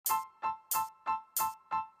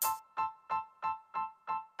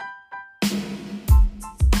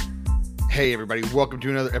Hey everybody, welcome to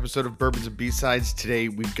another episode of Bourbons B-Sides. Today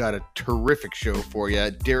we've got a terrific show for you.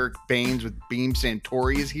 Derrick Banes with Beam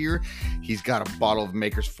Santory is here. He's got a bottle of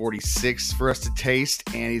Maker's 46 for us to taste,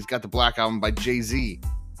 and he's got the Black Album by Jay-Z.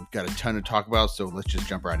 We've got a ton to talk about, so let's just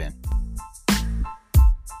jump right in.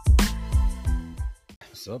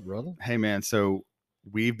 What's up, brother? Hey man, so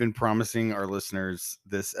we've been promising our listeners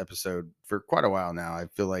this episode for quite a while now. I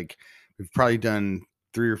feel like we've probably done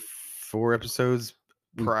 3 or 4 episodes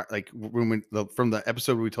like when from the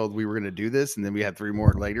episode we told we were going to do this, and then we had 3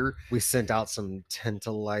 more later. We sent out some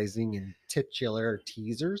tantalizing and titular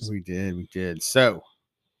teasers. We did. So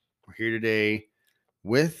we're here today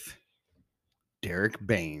with Derrick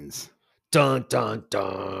Banes. Dun dun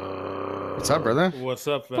dun. What's up, brother? What's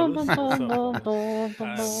up, fellas?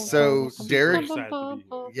 So Derrick,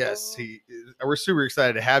 yes, we're super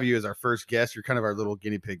excited to have you as our first guest. You're kind of our little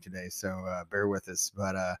guinea pig today, so bear with us.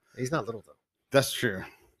 But he's not little though. That's true.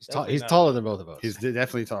 He's taller than both of us. He's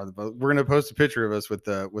definitely taller than both. We're gonna post a picture of us with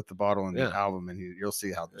the bottle and the album, and you'll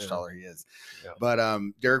see how much taller he is. Yeah. But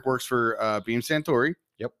Derrick works for Beam Santory.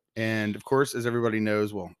 Yep. And of course, as everybody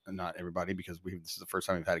knows, well, not everybody, because this is the first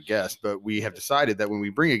time we've had a guest, but we have decided that when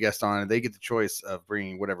we bring a guest on, they get the choice of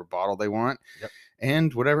bringing whatever bottle they want,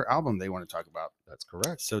 and whatever album they want to talk about. That's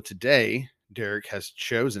correct. So today, Derrick has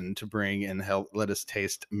chosen to bring and let us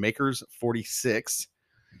taste Maker's 46.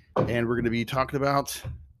 And we're going to be talking about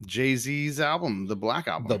Jay-Z's album, the Black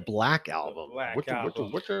Album. The Black Album.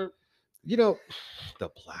 You know, the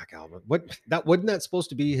Black Album. Wasn't that supposed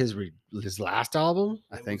to be his last album?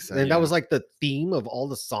 I think so. And that was like the theme of all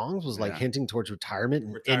the songs was like hinting towards retirement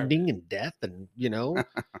and ending and death, and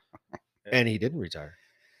and he didn't retire.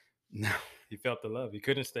 No, he felt the love. He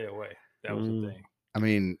couldn't stay away. That was the thing. I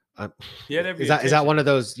mean, is that one of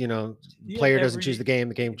those, player doesn't choose the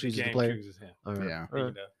game chooses the player? Chooses him. Right.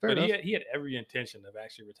 Yeah. But he had every intention of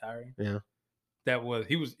actually retiring. Yeah.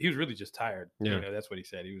 He was really just tired. Yeah. That's what he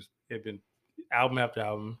said. He had been album after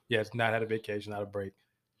album. He has not had a vacation, not a break.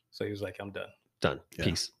 So he was like, I'm done. Done. Yeah.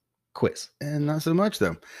 Peace. Quiz. And not so much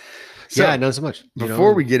though. So, not so much.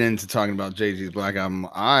 Before we get into talking about Jay-Z's Black Album,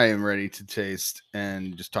 I am ready to taste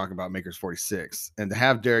and just talk about Maker's 46. And to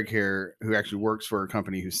have Derrick here, who actually works for a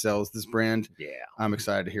company who sells this brand, I'm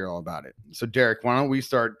excited to hear all about it. So Derrick, why don't we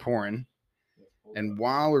start pouring? And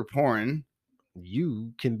while we're pouring,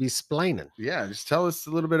 you can be splaining. Yeah, just tell us a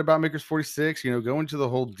little bit about Maker's 46. Go into the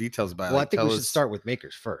whole details about it. Well, I think we should start with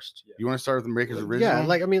Maker's first. You want to start with the Maker's original? Yeah,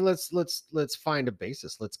 let's find a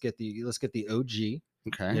basis. Let's get the OG.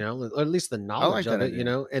 Okay. Or at least the knowledge of it,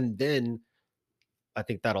 idea. And then I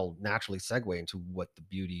think that'll naturally segue into what the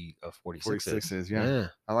beauty of 46 is. Yeah.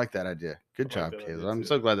 I like that idea. Good job, Caleb. I'm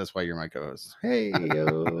so glad that's why you're my co-host. Hey,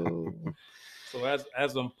 yo. So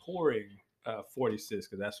as I'm pouring 46,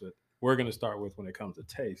 because that's what we're going to start with when it comes to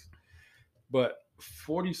taste. But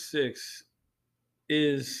 46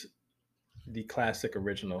 is the classic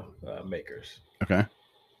original Makers. Okay.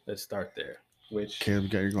 Let's start there. Which Caleb, you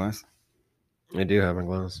got your glass? I do have my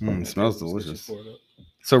glass. It smells delicious.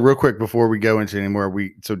 So real quick before we go into any more,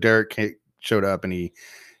 so Derrick showed up and he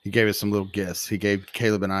gave us some little gifts. He gave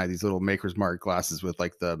Caleb and I these little Maker's Mark glasses with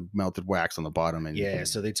like the melted wax on the bottom. And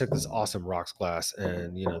so they took this awesome rocks glass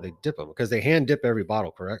and they dip them because they hand dip every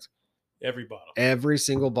bottle, correct? Every bottle. Every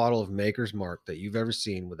single bottle of Maker's Mark that you've ever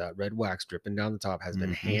seen with that red wax dripping down the top has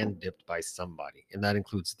been hand dipped by somebody. And that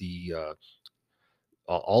includes the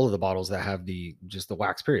all of the bottles that have just the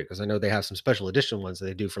wax period, because I know they have some special edition ones that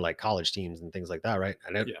they do for like college teams and things like that, right?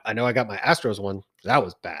 I know I got my Astros one. That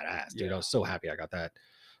was badass, dude. I was so happy I got that.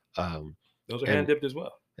 Those are hand dipped as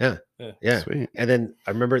well. Yeah. Sweet. And then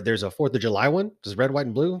I remember there's a 4th of July one, just red, white,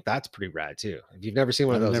 and blue. That's pretty rad too. If you've never seen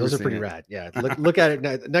one of those are pretty rad. Yeah. Look at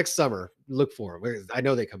it next summer. Look for them. I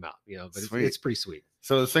know they come out, but it's pretty sweet.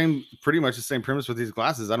 So pretty much the same premise with these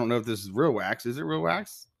glasses. I don't know if this is real wax. Is it real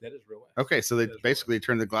wax? That is real wax. Okay. So they basically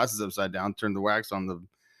turn the glasses upside down, turn the wax on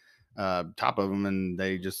the top of them, and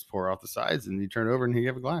they just pour off the sides, and you turn it over and you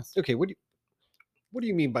have a glass. Okay. What do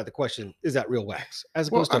you mean by the question? Is that real wax as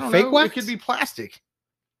opposed to fake wax? It could be plastic.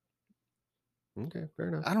 Okay, fair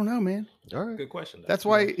enough. I don't know, man. All right, good question. That's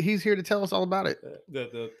why he's here to tell us all about it.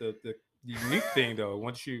 The unique thing, though,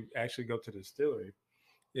 once you actually go to the distillery,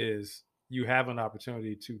 is you have an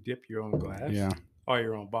opportunity to dip your own glass or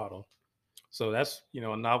your own bottle. So that's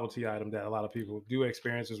a novelty item that a lot of people do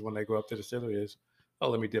experience is when they go up to the distillery is,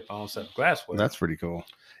 let me dip my own set of glassware. That's pretty cool.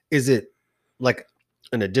 Is it like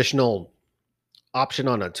an additional option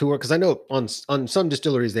on a tour? Because I know on some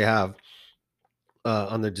distilleries they have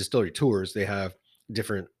on the distillery tours they have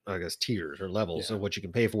different, I guess, tiers or levels of what you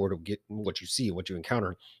can pay for to get what you see and what you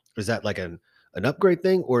encounter. Is that like an upgrade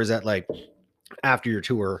thing, or is that like after your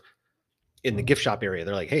tour in the gift shop area.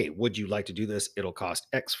 They're like, hey, would you like to do this? It'll cost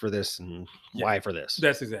X for this and Y for this.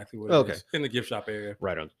 That's exactly what it is. In the gift shop area.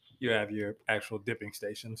 Right on. You have your actual dipping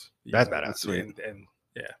stations. That's badass. That's sweet. And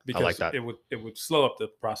yeah, because I like that. it would slow up the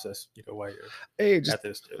process, while you're at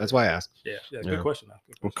this. That's why I asked. Yeah, good question.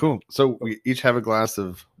 Well, cool. So we each have a glass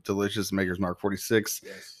of delicious Maker's Mark 46.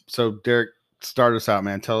 Yes. So Derrick, start us out,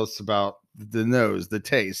 man. Tell us about the nose, the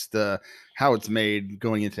taste, how it's made,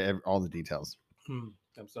 going into all the details.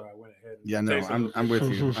 I'm sorry, I went ahead. Yeah, no, I'm with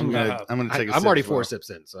you. I'm gonna take a sip. I'm already 4 sips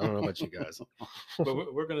in, so I don't know about you guys.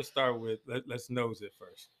 But we're gonna start with let's nose it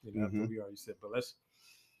first. After we already said, but let's.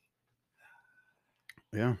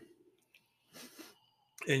 Yeah.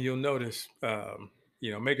 And you'll notice,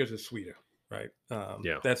 Makers is sweeter, right?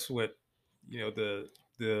 That's what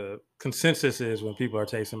the consensus is when people are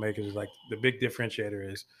tasting Makers. Is like the big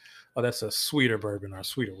differentiator is, that's a sweeter bourbon or a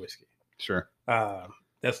sweeter whiskey. Sure.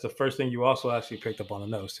 That's the first thing you also actually picked up on the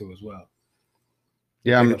nose too, as well.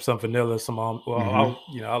 Yeah, I'm up some vanilla, some almond. Well,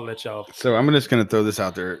 I'll let y'all. So I'm just gonna throw this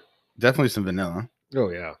out there. Definitely some vanilla. Oh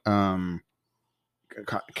yeah.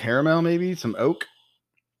 Caramel, maybe some oak.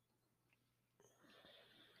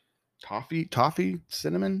 Toffee,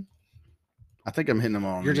 cinnamon. I think I'm hitting them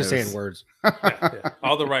all. You're just saying words. Yeah.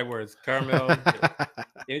 All the right words. Caramel.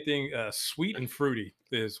 Anything sweet and fruity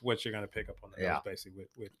is what you're going to pick up on the nose, basically.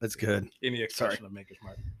 With that's good. Any expression of Maker's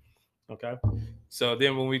Mark. Okay. So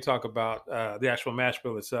then when we talk about the actual mash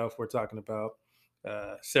bill itself, we're talking about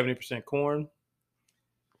 70% corn,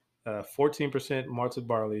 14% malted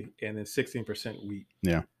barley, and then 16% wheat.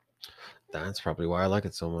 Yeah. That's probably why I like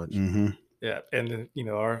it so much. Mm-hmm. Yeah, and then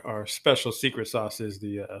our special secret sauce is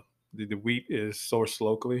the wheat is sourced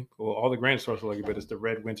locally. Well, all the grain is sourced locally, but it's the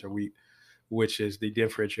red winter wheat, which is the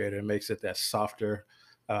differentiator and makes it that softer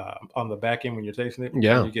on the back end when you're tasting it.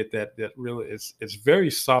 Yeah, you get that really it's very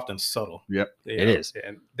soft and subtle. Yep, it is,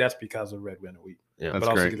 and that's because of red winter wheat. Yeah, but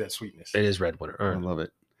also get that sweetness. It is red winter. I love it.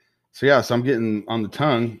 So so I'm getting on the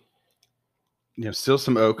tongue. Still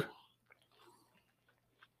some oak.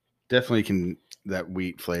 Definitely can that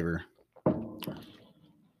wheat flavor.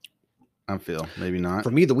 I feel maybe not.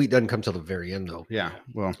 For me, the wheat doesn't come till the very end though. Yeah,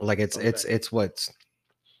 well, like it's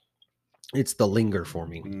the linger for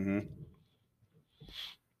me. Mm-hmm.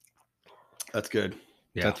 That's good.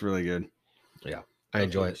 Yeah, that's really good. Yeah, I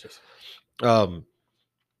enjoy it. But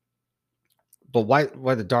why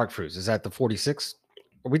the dark fruits? Is that the 46?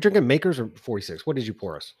 Are we drinking Makers or 46? What did you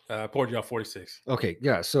pour us? Poured you off 46. Okay,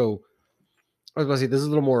 yeah. So I was about to say this is a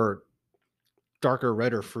little more darker,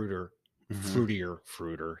 redder, fruitier.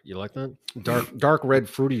 You like that? Dark red,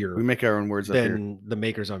 fruitier. We make our own words than the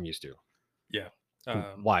Makers I'm used to. Yeah.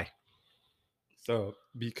 Why? So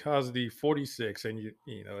because the 46, and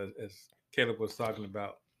as Caleb was talking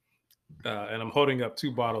about, and I'm holding up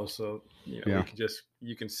 2 bottles, so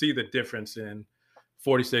you can see the difference in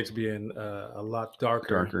 46 being a lot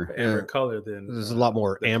darker amber color than there's a lot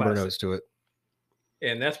more amber notes to it,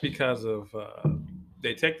 and that's because of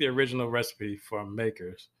they take the original recipe from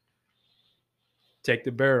Makers, take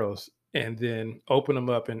the barrels, and then open them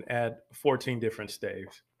up and add 14 different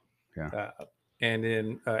staves. Yeah. And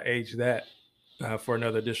then age that for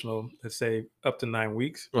another additional, let's say, up to 9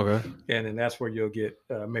 weeks. Okay. And then that's where you'll get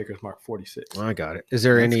Maker's Mark 46. I got it. Is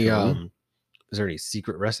there any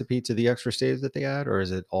secret recipe to the extra staves that they add, or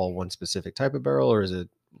is it all one specific type of barrel, or is it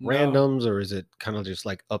randoms, or is it kind of just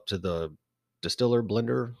like up to the distiller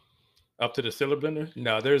blender? Up to the distiller blender?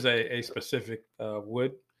 No, there's a specific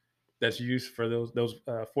wood that's used for those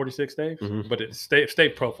 46 staves, but it's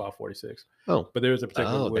stave profile 46. Oh, but there's a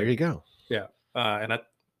particular wood. There you go. Yeah, and I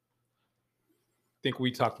think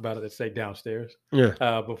we talked about it. Let's say downstairs.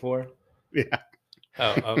 Yeah. Before. Yeah.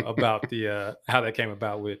 About the how that came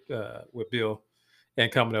about with Bill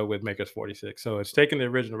and coming up with Maker's 46. So it's taking the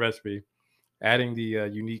original recipe, adding the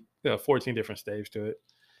unique 14 different staves to it,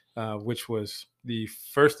 which was the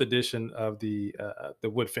first edition of the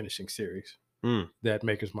wood finishing series that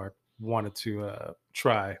Maker's Mark wanted to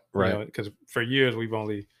try, right? Because for years we've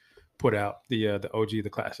only put out the OG, the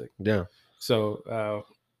classic. Yeah. So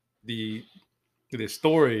the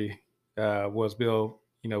story was Bill,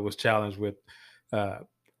 was challenged with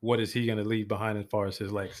what is he going to leave behind as far as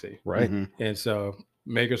his legacy, right? And so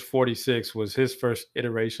Maker's 46 was his first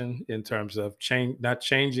iteration in terms of not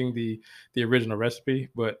changing the original recipe,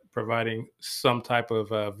 but providing some type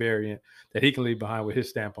of variant that he can leave behind with his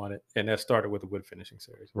stamp on it. And that started with the wood finishing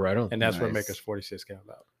series. Right on. And that's where Maker's 46 came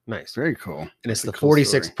about. Nice. Very cool. And it's the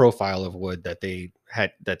 46 profile of wood that they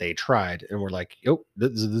tried and were like, "Yo,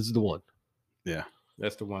 this is the one." Yeah.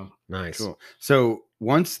 That's the one. Nice. Cool. So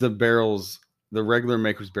once the barrels the regular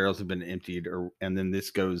Maker's barrels have been emptied, and then the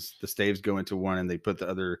staves go into one, and they put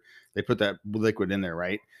that liquid in there,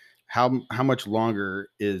 right? How much longer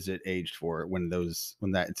is it aged for when it's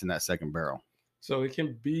in that second barrel? So it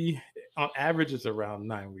can be, on average, it's around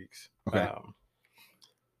 9 weeks. Okay.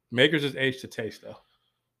 Makers is aged to taste, though.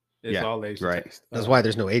 It's all aged to taste. That's why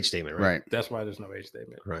there's no age statement, right? Right. That's why there's no age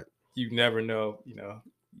statement. Right. You never know,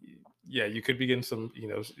 yeah, you could be getting some,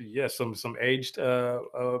 some aged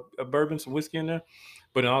bourbon, some whiskey in there,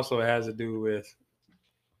 but it also has to do with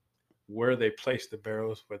where they place the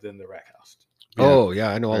barrels within the rack house. Yeah. Oh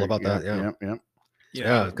yeah, I know all about that.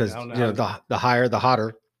 Yeah, because the higher, the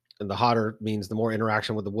hotter, and the hotter means the more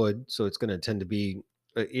interaction with the wood, so it's going to tend to be,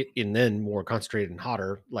 and then more concentrated and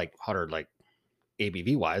hotter like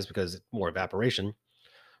ABV wise, because it's more evaporation,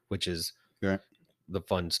 which is the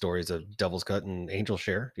fun stories of Devil's Cut and Angel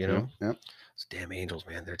Share. Those damn Angels,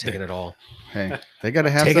 man, they're taking it all. Hey, they got to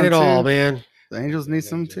have taking it all, man. The Angels need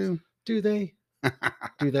some too. Do they?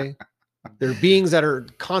 Do they? They're beings that are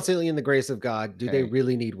constantly in the grace of God. Do they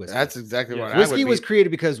really need whiskey? That's exactly what whiskey was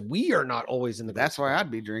created, because we are not always in the grace. That's why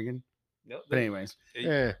I'd be drinking. But anyways,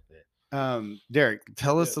 Derrick,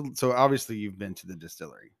 tell us. So obviously you've been to the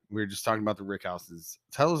distillery. We were just talking about the rick houses.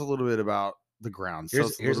 Tell us a little bit about the grounds.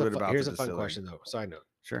 Here's a fun question though. Side note.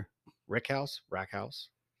 Sure. Rick house, rack house.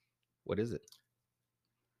 What is it?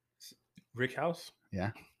 Rick house?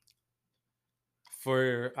 Yeah.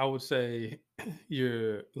 For, I would say,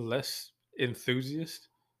 you're less enthusiast,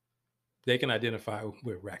 they can identify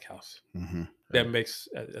with rack house. Mm-hmm. I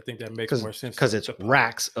think that makes more sense. Because it's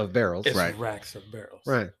racks of barrels. It's racks of barrels.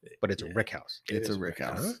 Right. But it's a rick house. It's a rick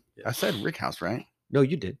house. Huh? Yeah. I said rick house, right? No,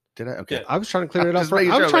 you did. Did I? Okay. Yeah. I was trying to clear it up. For our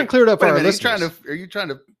listeners. Are you trying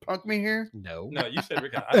to punk me here? No. No, you said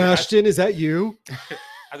rick house. Ashton, is that you?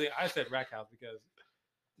 I think I said rack house because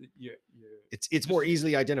it's more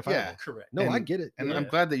easily identifiable. Yeah, correct. No, I get it. And I'm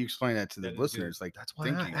glad that you explained that to the listeners. Like, that's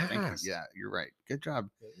why thank you. Yeah, you're right. Good job.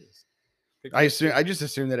 I just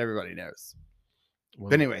assume that everybody knows. Well,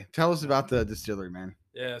 but anyway, tell us about the distillery, man.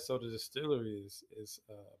 Yeah, so the distillery is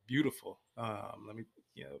beautiful. Let me,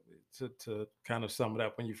 to kind of sum it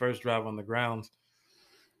up, when you first drive on the grounds,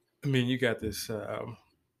 I mean, you got this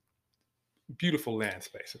beautiful land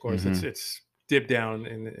space. Of course, it's dipped down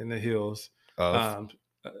in the hills of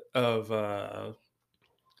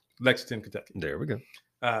Lexington, Kentucky. There we go.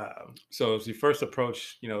 So as you first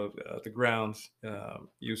approach, the grounds,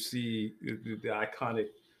 you see the iconic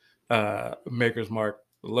Maker's Mark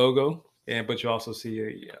logo, but you also see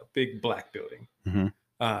a big black building.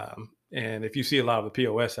 Mm-hmm. And if you see a lot of the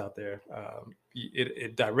POS out there,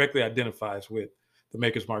 it directly identifies with the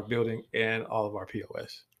Maker's Mark building and all of our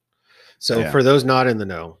POS. So for those not in the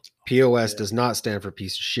know, POS does not stand for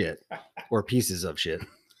piece of shit or pieces of shit.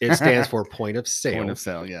 It stands for point of sale. Point of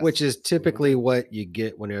sale, yes. Which is typically what you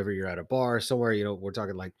get whenever you're at a bar somewhere. We're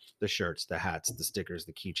talking like the shirts, the hats, the stickers,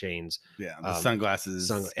 the keychains. Yeah, the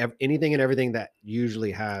sunglasses. Anything and everything that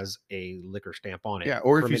usually has a liquor stamp on it. Yeah,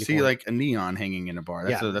 or if you see like a neon hanging in a bar,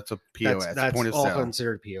 that's a POS. That's point of all sale.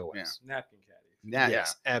 Considered POS. Yeah. Napkin Yes,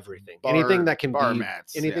 caddies. everything. Bar, anything that can bar be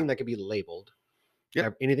mats, that can be labeled. Yeah,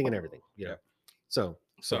 anything and everything. So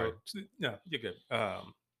sorry. No, you're good.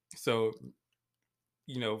 So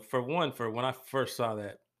for when I first saw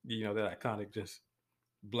that, that iconic just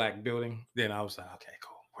black building, then I was like, okay,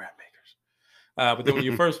 cool, we're at Makers. But then when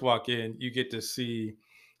you first walk in, you get to see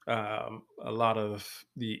a lot of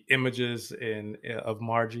the images of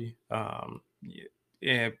Margie,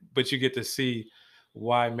 but you get to see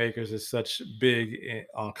why Makers is such big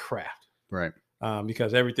on craft, right?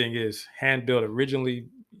 Because everything is hand built originally.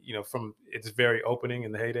 From its very opening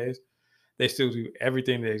in the heydays, they still do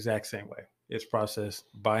everything the exact same way. It's processed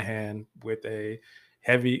by hand with a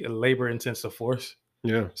heavy labor-intensive force.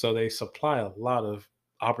 Yeah. So they supply a lot of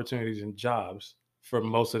opportunities and jobs for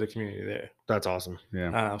most of the community there. That's awesome.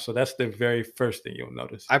 Yeah. So that's the very first thing you'll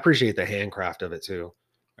notice. I appreciate the handcraft of it too.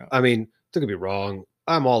 I mean, don't get me wrong.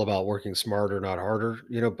 I'm all about working smarter, not harder,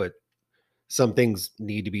 but some things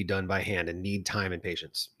need to be done by hand and need time and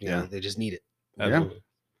patience. You know, they just need it. Absolutely. Yeah.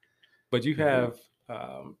 But you have,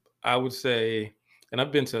 I would say, and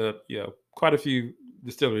I've been to, quite a few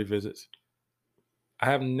distillery visits. I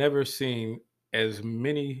have never seen as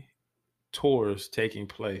many tours taking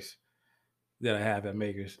place that I have at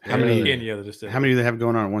Makers. Any other distillery. How many do they have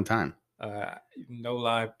going on at one time? No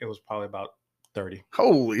lie, it was probably about 30.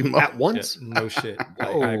 Holy moly. At once? Yeah, no shit.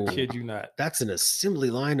 I kid you not. That's an assembly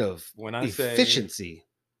line of efficiency.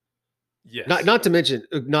 Yes. Not to mention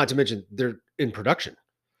they're in production.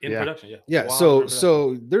 In production, yeah. Yeah.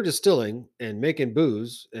 So they're distilling and making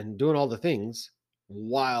booze and doing all the things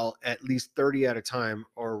while at least 30 at a time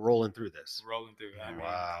are rolling through this. Rolling through. I mean,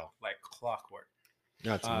 Wow. like clockwork.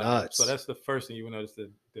 That's nuts. So that's the first thing you will notice, the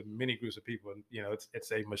many groups of people. You know,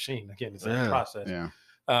 it's a machine. Again, it's a Yeah. process. Yeah.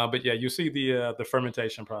 But yeah, you see the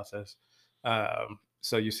fermentation process.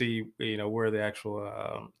 So you see, you know, where the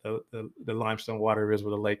actual the limestone water is, where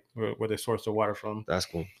the lake, where they source the water from. That's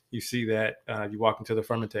cool. You see that. You walk into the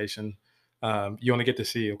fermentation. You only get to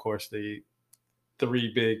see, of course, the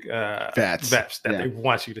 3 big vats that they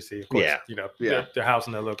want you to see. Of course, you know, their house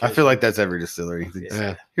and their location. I feel like that's every distillery.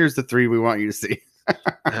 Yeah. Here's the 3 we want you to see.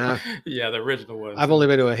 Yeah, the original ones. I've only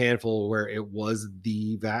been to a handful where it was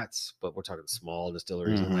the vats, but we're talking small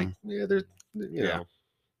distilleries. Mhm. And like, yeah, there's, you know.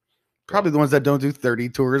 Probably the ones that don't do 30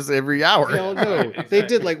 tours every hour. Hell no. Exactly. They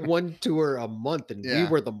did like 1 tour a month, and Yeah. we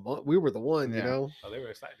were the one, you Yeah. know. Oh, they were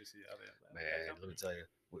excited to see how they. Man, let me tell you,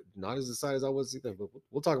 not as excited as I was either, but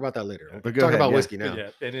we'll talk about that later. Yeah. We'll But go talk ahead, about yeah. whiskey now.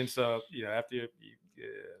 Yeah, and then so, you know, after you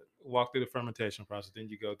walk through the fermentation process, then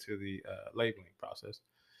you go to the labeling process,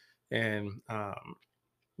 and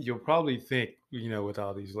you'll probably think, you know, with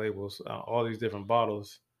all these labels, all these different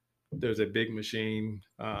bottles, there's a big machine.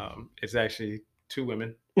 It's actually 2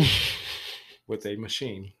 women with a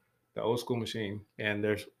machine, the old school machine, and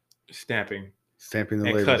they're stamping the and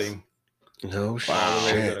labels. cutting No all the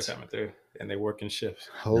labels that shit. are coming through, and they work in shifts.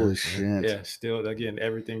 Holy shit. Yeah, still, again,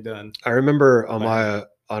 everything done. I remember on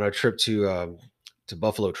on a trip to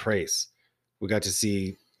Buffalo Trace, we got to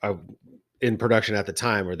see in production at the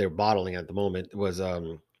time, or they're bottling at the moment, was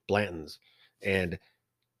Blanton's, and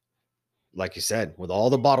like you said, with all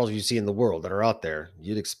the bottles you see in the world that are out there,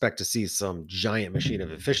 you'd expect to see some giant machine of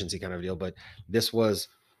efficiency kind of deal. But this was,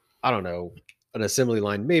 I don't know, an assembly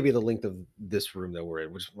line, maybe the length of this room that we're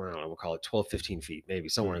in, which I don't know, we'll call it 12, 15 feet, maybe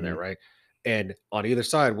somewhere in there, right? And on either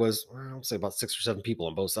side was, I'll say about 6 or 7 people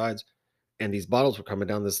on both sides. And these bottles were coming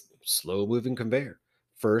down this slow moving conveyor.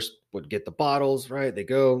 First would get the bottles, right? They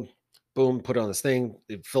go, boom, put it on this thing.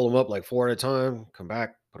 They'd fill them up like 4 at a time, come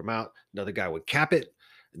back, put them out. Another guy would cap it.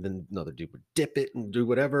 And then another dude would dip it and do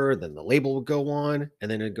whatever. Then the label would go on, and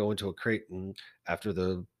then it'd go into a crate. And after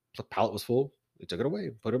the pallet was full, they took it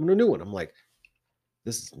away, put them in a new one. I'm like,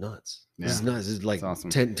 this is nuts. This is nuts. This is like awesome.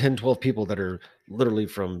 10, 12 people that are literally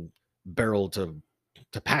from barrel to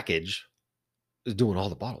package is doing all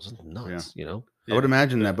the bottles. It's nuts, you know? I would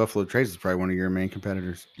imagine that Buffalo Trace is probably one of your main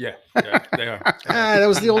competitors. Yeah, they are. That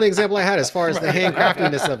was the only example I had as far as the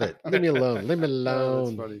handcraftiness of it. Leave me alone. Leave me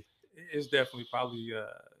alone. That's funny. It's definitely probably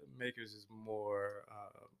Makers is more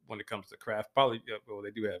when it comes to craft. Probably, well,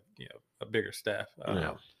 they do have, you know, a bigger staff.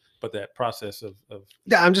 But that process of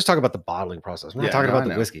yeah, I'm just talking about the bottling process. I'm not talking about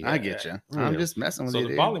the whiskey. I get you. I'm just messing with you. So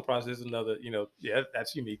the bottling process is another, you know,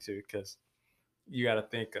 that's unique too, because you got to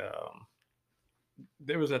think.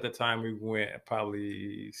 There was at the time we went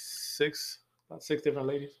probably about 6 different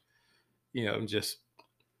ladies, you know, just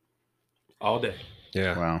all day.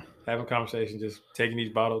 Yeah. Wow. Having conversation, just taking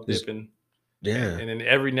these bottles, dipping. Yeah. And then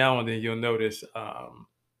every now and then you'll notice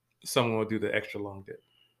someone will do the extra long dip.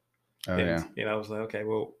 Oh, and, yeah. You know, I was like, okay,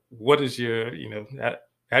 well, what is your, you know,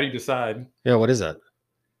 how do you decide? Yeah, what is that?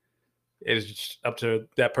 It is just up to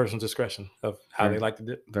that person's discretion of how they like to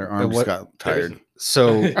dip. Their arms just got tired.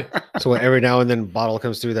 So every now and then bottle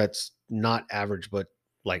comes through that's not average, but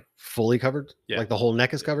like fully covered? Yeah. Like the whole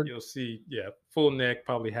neck is covered? You'll see, full neck,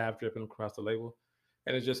 probably half dripping across the label.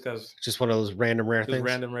 And it's just because just one of those random rare things.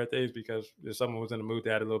 Random rare things because if someone was in the mood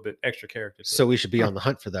to add a little bit extra character. So we should be on the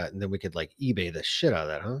hunt for that, and then we could like eBay the shit out of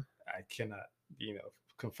that, huh? I cannot, you know,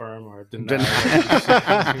 confirm or deny.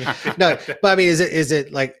 No, but I mean, is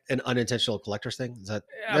it like an unintentional collector's thing? Is that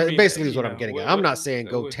basically is what I'm getting at? I'm not saying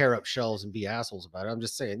go tear up shelves and be assholes about it. I'm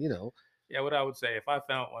just saying, you know. Yeah, what I would say if I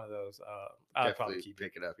found one of those, I'd probably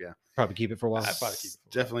pick it up. Yeah, probably keep it for a while. I'd probably keep it.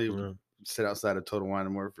 Definitely sit outside of Total Wine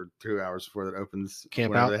and More for 2 hours before that opens.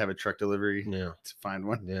 Camp whenever out. they have a truck delivery. Yeah, to find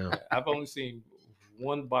one. Yeah, I've only seen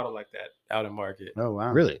one bottle like that out in market. Oh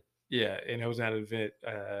wow, really? Yeah, and it was at an event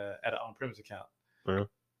at an on-premise account. Yeah.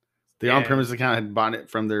 The on-premise account had bought it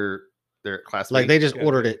from their classmate. Like they just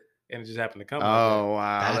ordered it, and it just happened to come. Oh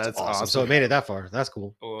wow, that's awesome. So it made it that far. That's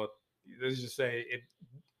cool. Well, let's just say it.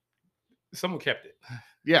 Someone kept it.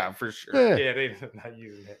 Yeah, for sure. Yeah, they not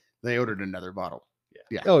using it. They ordered another bottle.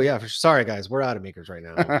 Yeah. Oh yeah. Sorry guys, we're out of makers right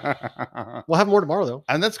now. We'll have more tomorrow though.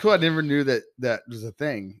 And that's cool. I never knew that was a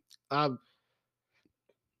thing.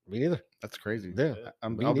 Me neither. That's crazy. Yeah.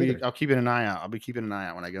 I'll keep an eye out. I'll be keeping an eye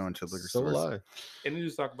out when I go into liquor stores. So will I. And then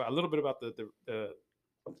just talk about a little bit about the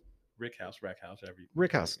rack house. Rick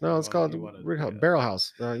House. No, it's called Rick House. Barrel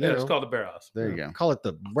House. It's called the Barrel House. There you go. Call it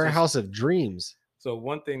the Warehouse of Dreams. So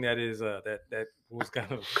one thing that is that was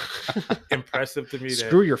kind of impressive to me.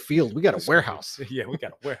 Screw your field. We got a warehouse. Yeah, we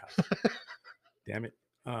got a warehouse. Damn it.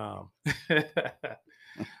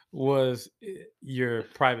 Was your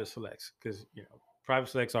private selects, because private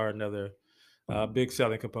selects are another big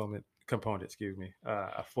selling component. Excuse me,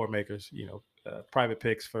 for makers. Private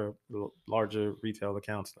picks for larger retail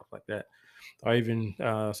accounts, stuff like that, or even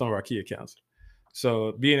some of our key accounts.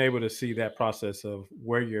 So being able to see that process of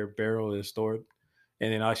where your barrel is stored,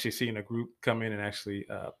 and then actually seeing a group come in and actually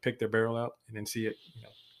pick their barrel out, and then see it,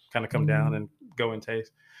 kind of come down and go and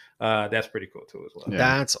taste. That's pretty cool too as well. Yeah.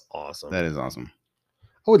 That's awesome. That is awesome.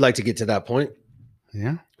 I would like to get to that point.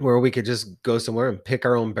 Yeah. Where we could just go somewhere and pick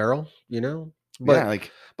our own barrel, But, yeah,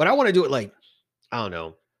 but I want to do it like, I don't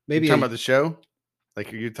know. Maybe you're talking about the show?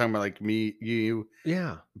 Like you're talking about like me, you,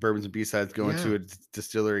 yeah, Bourbons and B-Sides going to a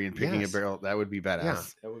distillery and picking a barrel. That would be badass. Yeah.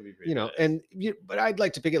 That would be pretty badass. But I'd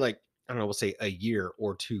like to pick it like, I don't know, we'll say a year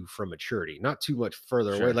or two from maturity, not too much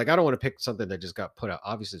further away. Like I don't want to pick something that just got put out.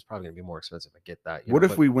 Obviously, it's probably gonna be more expensive. I get that. What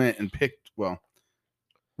if we went and picked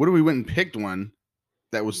one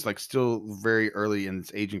that was like still very early in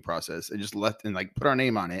its aging process and just left and like put our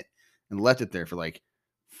name on it and left it there for like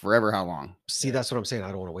forever? How long? See, that's what I'm saying. I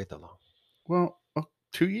don't want to wait that long. Well,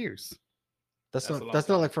 2 years. That's not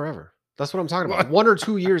like forever. That's what I'm talking about. 1 or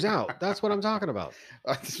 2 years out. That's what I'm talking about.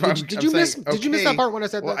 Did you miss that part when I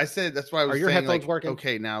said that? I said that's why I was saying, your headphones like, working?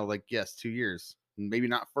 Okay, now like yes, 2 years. Maybe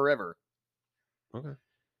not forever. Okay.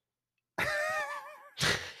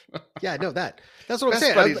 Yeah, no, that's what I'm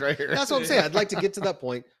saying. Right here. That's what I'm saying. I'd like to get to that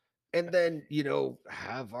point and then,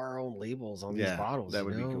 have our own labels on these bottles. That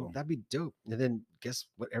would be cool. That'd be dope. And then guess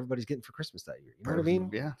what everybody's getting for Christmas that year? You know what I mean?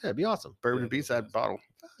 Yeah. It'd be awesome. Bourbon B-side bottle.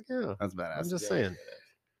 Yeah. That's badass. I'm just saying.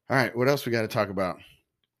 All right. What else we got to talk about?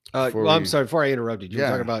 I'm sorry. Before I interrupted, you were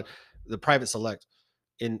talking about the private select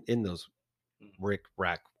in those Rick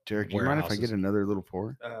Rack. Derek, you mind if I get another little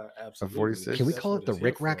pour? Absolutely. 46. Can we call it the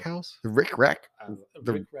Rick Rack House? The Rick Rack.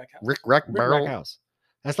 The Rick Rack House. Rick Rack barrel. Rack House.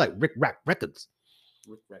 That's like Rick Rack Records.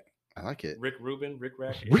 Rick Rack. I like it. Rick Rubin, Rick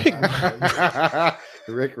Rack.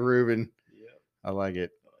 Rick Rubin. Yeah. I like it.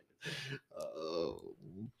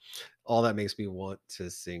 All that makes me want to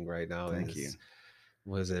sing right now. Thank you.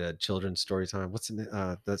 Was it a children's story time? What's in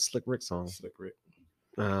the Slick Rick song? Slick Rick.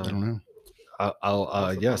 I don't know.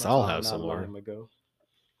 I'll have some more.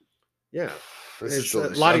 Yeah, This is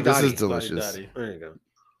delicious. Lottie-dottie. This is delicious. Lottie-dottie. There you go.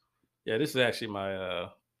 Yeah, this is actually my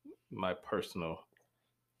my personal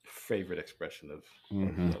favorite expression of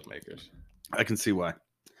love makers. I can see why.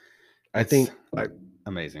 I think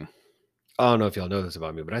amazing. I don't know if y'all know this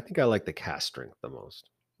about me, but I think I like the cast strength the most.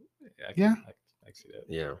 I can see that.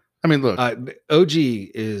 Yeah. I mean, look, OG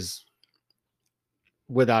is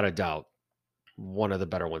without a doubt one of the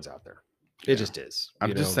better ones out there. It just is.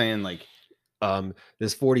 I'm just saying, like,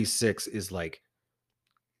 this 46 is like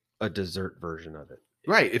a dessert version of it.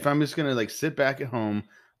 Right. If I'm just gonna like sit back at home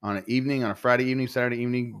on a Friday evening, Saturday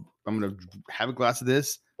evening, I'm gonna have a glass of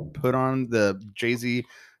this, put on the Jay-Z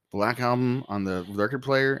Black Album on the record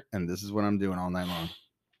player, and this is what I'm doing all night long.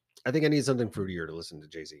 I think I need something fruitier to listen to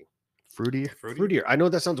Jay-Z. Fruitier. I know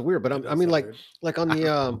that sounds weird, but I mean, like on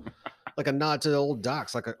the like a nod to the old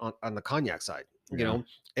docs, like on the cognac side, you know,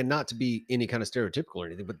 and not to be any kind of stereotypical or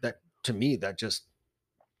anything, but that to me that just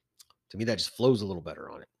flows a little better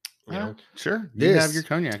on it. You know, sure. You have your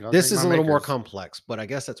cognac. This is a little more complex, but I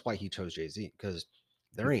guess that's why he chose Jay-Z, because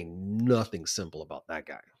there ain't nothing simple about that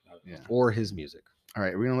guy, or his music. All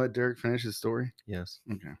right, are we gonna let Derek finish his story? Yes.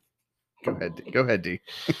 Okay. Go ahead, D.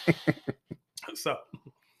 So,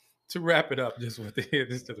 to wrap it up, just with this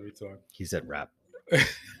distillery talk. He said rap.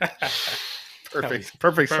 Perfect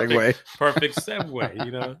segue. Perfect segue.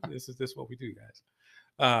 You know, this is what we do, guys.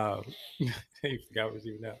 You forgot what was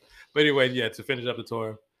even now. But anyway, to finish up the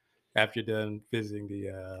tour, after you're done visiting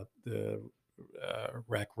the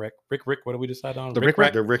Rick, what do we decide on? The Rick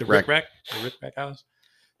Rack house.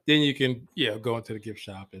 Then you can go into the gift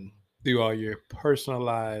shop and do all your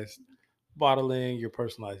personalized bottling, your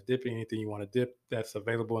personalized dipping, anything you want to dip that's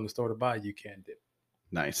available in the store to buy, you can dip.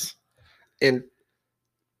 Nice. And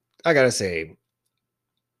I gotta say,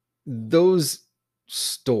 those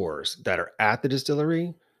stores that are at the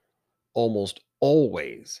distillery almost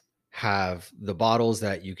always have the bottles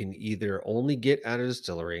that you can either only get at a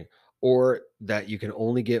distillery or that you can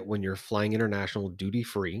only get when you're flying international duty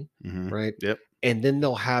free, right? Yep. And then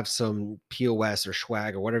they'll have some POS or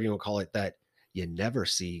swag or whatever you want to call it that you never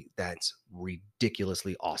see. That's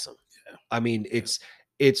ridiculously awesome. Yeah. I mean, it's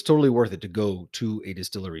totally worth it to go to a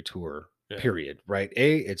distillery tour, period, right?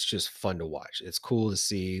 It's just fun to watch. It's cool to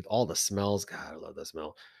see all the smells. God, I love that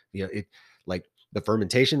smell. You know, it like the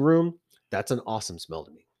fermentation room. That's an awesome smell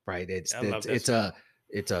to me, right? I love that It's smell.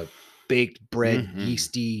 a baked bread, Mhm.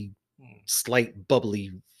 yeasty, slight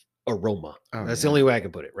bubbly aroma. Oh, That's yeah. the only way I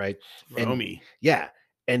can put it, right? And Foamy. yeah,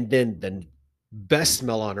 and then the best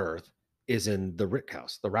smell on earth is in the Rick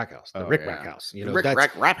house, the rack house, the Oh, Rick yeah. rack house. You The know, Rick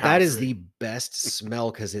Rack Rap that House. is the best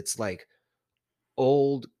smell because it's like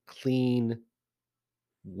old, clean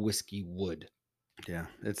whiskey wood. Yeah,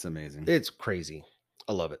 it's amazing. It's crazy.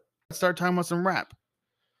 I love it. Let's start talking about some rap.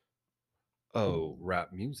 Oh,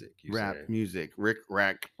 rap music. You Rap say. music. Rick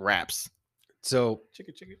Rack Raps. So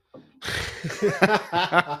Chicken.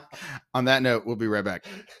 On that note, we'll be right back.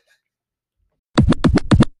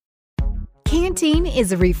 Canteen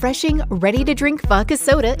is a refreshing, ready-to-drink vodka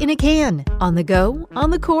soda in a can. On the go, on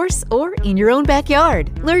the course, or in your own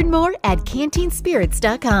backyard. Learn more at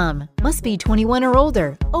canteenspirits.com. Must be 21 or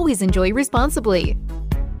older. Always enjoy responsibly.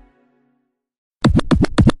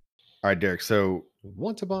 All right, Derek. So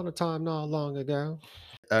once upon a time, not long ago.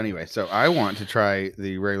 anyway, so I want to try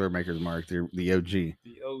the regular Maker's Mark, the OG.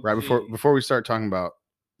 The OG. Right before we start talking about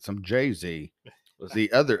some Jay-Z,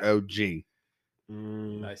 the other OG.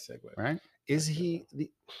 Nice segue. Right? Is he the?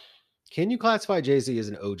 Can you classify Jay-Z as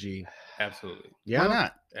an OG? Absolutely. Yeah. Why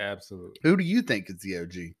not? Absolutely. Who do you think is the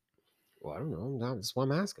OG? Well, I don't know. That's why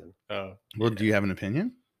I'm asking. Well, do you have an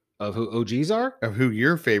opinion Of who OGs are? of who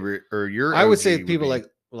your favorite or your? I would OG say people be?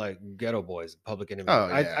 like Ghetto Boys, Public Enemy. Oh,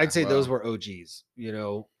 yeah, I'd say those well. were OGs. You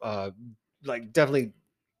know, like definitely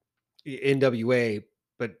NWA,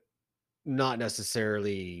 but not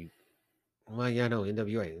necessarily. Well, yeah, no,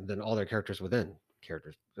 NWA, and then all their characters within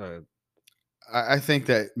characters. I think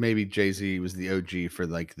that maybe Jay-Z was the OG for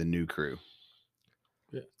like the new crew.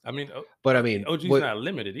 Yeah. I mean, But I mean, OG's not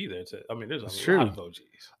limited either. There's It's a true. lot of OGs.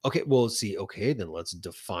 okay, well, see, okay, then let's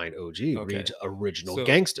define OG. Okay. Original So,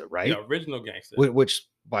 gangster, right? Yeah, original gangster. Which,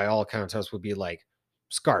 by all accounts, would be like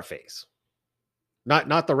Scarface,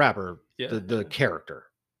 not the rapper, Yeah. the character.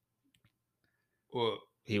 Well,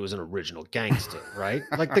 He was an original gangster, right?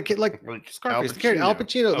 Like the kid, like Scarface, Al the character, Al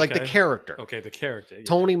Pacino, like the Okay. character. okay, the character. Yeah.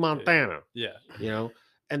 Tony Montana, Yeah. you know,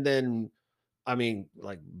 and then I mean,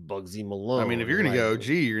 like Bugsy Malone. I mean, if you're gonna go OG,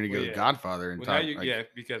 you're gonna go Well, yeah. Godfather and Well, talk. now you, like, yeah,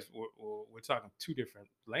 because we're talking two different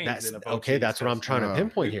lanes. that's in of okay. OGs, That's what I'm 'cause trying to Oh.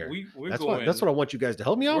 pinpoint here. We're That's going, what I want you guys to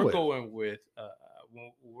help me out We're with. going with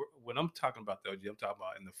when I'm talking about the OG, I'm talking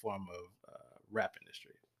about in the form of rap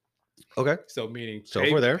industry. Okay, So meaning So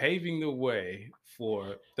if we're there. paving the way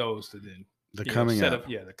for those to then the you know, coming set up.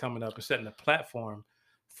 the coming up and setting the platform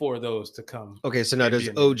for those to come. okay. So now, and does be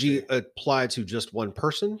in OG the industry. apply to just one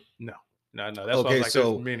person? No. That's why I Okay, was like,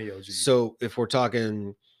 so there's many OGs. So if we're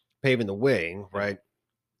talking paving the way, right,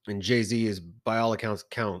 and Jay-Z is by all accounts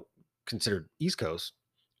considered East Coast,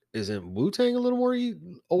 isn't Wu-Tang a little more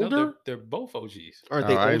older? No, they're both OGs. Aren't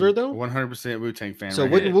they older though? 100% Wu-Tang fan. So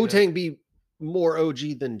right wouldn't here. Wu-Tang be more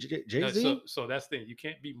OG than Jay-Z? No, so that's the thing. You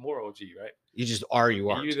can't be more OG, right? You just are, you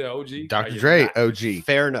You're aren't. either OG, or Dr. you're Dre, not. OG.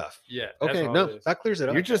 Fair enough. Yeah. that's Okay, all no, it is. that clears it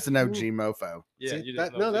up. You're just an OG mofo. Yeah. See, you're just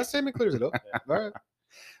that, an no, OG. that statement clears it up. Yeah. All right.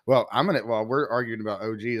 Well, while we're arguing about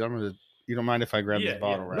OGs, you don't mind if I grab Yeah, this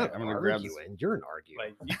bottle, yeah. I'm right? not I'm gonna grab this. arguing. You're an arguer.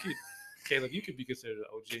 Like you could, Caleb, you could be considered an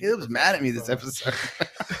OG. Caleb's mad at me this episode.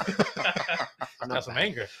 I'm Got some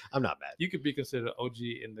anger. I'm not mad. You could be considered an OG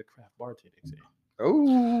in the craft bartending scene.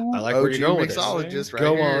 Oh, I like where you're going with this. mixologist right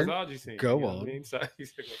Go here. on. Mixology scene, Go you know what I on. mean? So,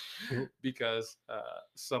 because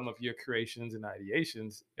some of your creations and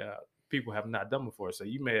ideations, people have not done before. So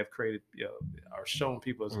you may have created, or shown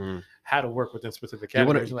people Mm. how to work within specific You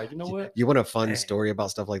wanna- categories. Like, you know what? You want a fun Man. story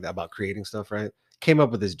about stuff like that, about creating stuff, right? Came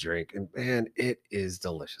up with this drink, and man, it is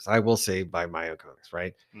delicious. I will say by my own comics,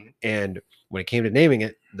 right? Mhm. And when it came to naming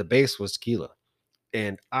it, the base was tequila.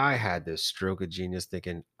 And I had this stroke of genius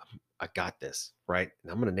thinking, I got this, right?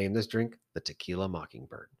 And I'm going to name this drink the Tequila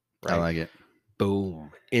Mockingbird, right? I like it.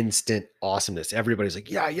 Boom. Instant awesomeness. Everybody's like,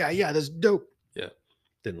 yeah, that's dope. Yeah.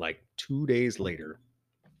 Then like 2 days later,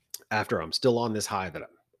 after I'm still on this high that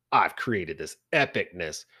I've created this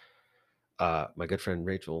epicness, my good friend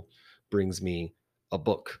Rachel brings me a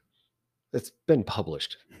book that's been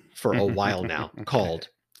published for a while now called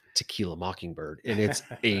Tequila Mockingbird. And it's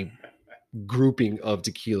a grouping of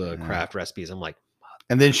tequila Yeah. craft recipes. I'm like,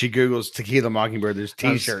 And then she Googles Tequila Mockingbird. There's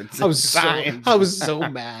T-shirts. I was signs. so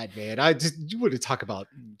mad, man. You would have talked about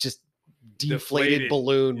just deflated Deflated.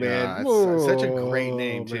 balloon, Yeah, man. it's such a great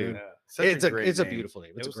name, Oh, too. man. Such It's a great name. beautiful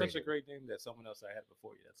name. It It's was a great such a name. great name that someone else I had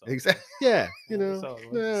before you. That's all. Exactly. Yeah, you know, That's all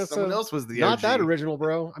it was. yeah, Someone so else was the not OG. that original,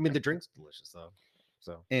 bro. I mean, the drink's delicious though.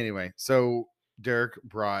 So Anyway, so Derek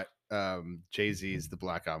brought Jay-Z's The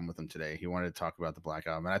Black Album with him today. He wanted to talk about The Black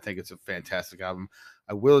Album, and I think it's a fantastic album.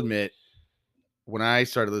 I will admit, when I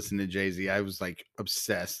started listening to Jay-Z, I was like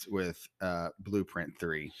obsessed with Blueprint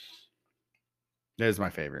 3. That is my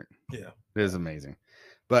favorite. Yeah. It is amazing.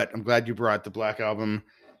 But I'm glad you brought the Black Album.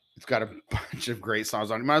 It's got a bunch of great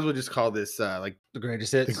songs on it. Might as well just call this like The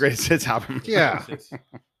greatest hits. the greatest hits album. Yeah. This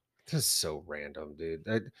is so random, dude.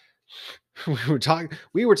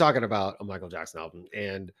 We were talking about a Michael Jackson album,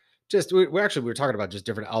 and just we were talking about just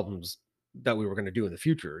different albums that we were going to do in the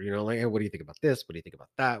future. You know, like, hey, what do you think about this? What do you think about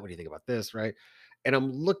that? What do you think about this? Right? And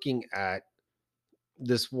I'm looking at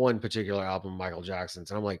this one particular album, Michael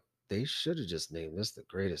Jackson's, and I'm like, they should have just named this the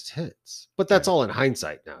greatest hits. But that's all in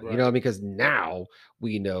hindsight now, you know, because now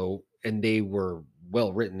we know, and they were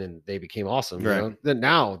well written and they became awesome. You know, then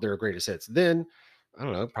now they're greatest hits. Then I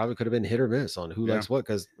don't know, probably could have been hit or miss on who likes what,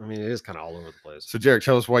 because I mean, it is kind of all over the place. So, Derrick,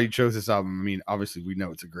 tell us why you chose this album. I mean, obviously, we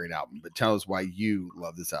know it's a great album, but tell us why you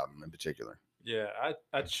love this album in particular. Yeah,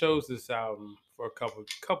 I chose this album for a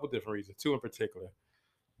couple different reasons. Two in particular.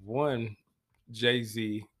 One,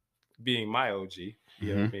 Jay-Z being my OG, you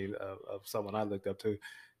know what I mean, of someone I looked up to.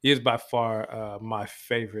 He is by far my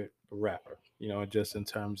favorite rapper, you know, just in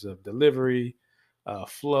terms of delivery,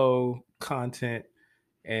 flow, content,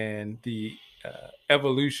 and the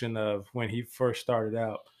evolution of when he first started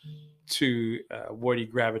out to what he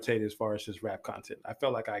gravitated as far as his rap content. I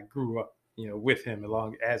felt like I grew up, you know, with him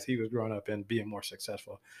along as he was growing up and being more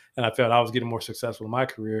successful. And I felt I was getting more successful in my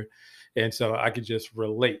career. And so I could just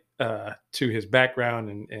relate to his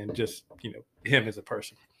background and just, you know, him as a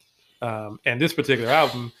person. And this particular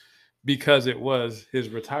album, because it was his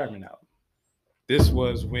retirement album, this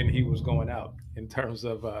was when he was going out in terms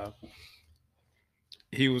of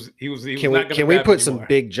he was Can we put some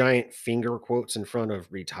big giant finger quotes in front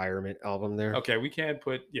of retirement album there? Okay, we can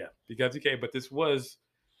put, because he can't, but this was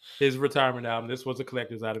his retirement album. This was a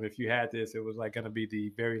collector's item. If you had this, it was like going to be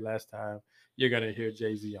the very last time you're going to hear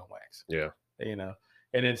Jay-Z on wax. Yeah. You know,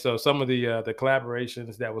 and then so some of the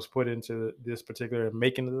collaborations that was put into this particular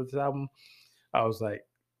making of this album, I was like,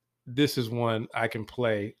 this is one I can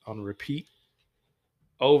play on repeat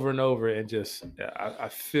over and over, and just I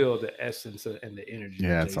feel the essence and the energy.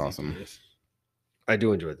 Yeah, it's awesome. I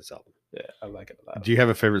do enjoy this album. Yeah, I like it a lot. Do you have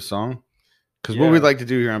a favorite song? Because what we'd like to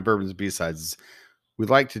do here on Bourbons B-Sides is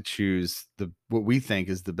we'd like to choose what we think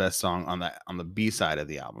is the best song on the B side of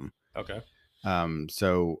the album. Okay.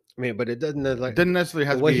 So I mean, but it doesn't necessarily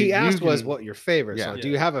have to what be. What he asked was what your favorite song. Yeah. Do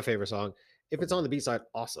you have a favorite song? If it's on the B side,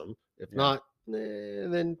 awesome. If not,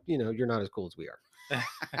 then you know you're not as cool as we are.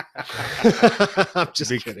 I'm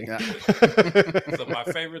just kidding. So my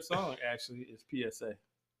favorite song actually is PSA.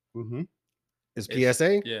 Mm-hmm. Is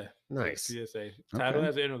PSA? Yeah. Nice. PSA. Title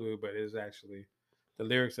has an interlude, but it's actually the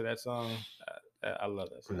lyrics of that song. I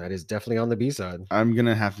love that song. And that is definitely on the B side. I'm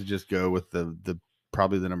gonna have to just go with the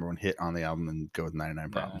probably the number one hit on the album and go with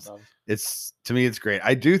 99 Problems. It's, to me, it's great.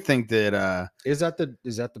 I do think that is that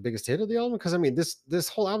the biggest hit of the album? Because I mean, this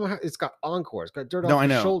whole album, it's got Encore, it's got Dirt Off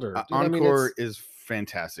Your Shoulder. Encore is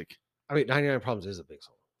fantastic. I mean, 99 Problems is a big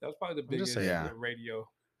song. That was probably the biggest radio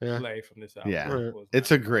play from this album. Yeah,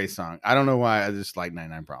 it's a great song. I don't know why, I just like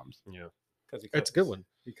 99 Problems. Yeah, it's a good one.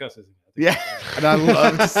 He cusses. Yeah, and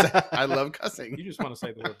I love cussing. You just want to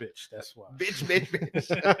say the word bitch. That's why. Bitch.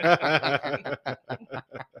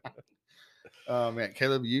 Oh man,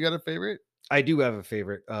 Caleb, you got a favorite? I do have a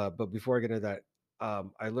favorite. But before I get into that,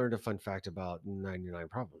 I learned a fun fact about 99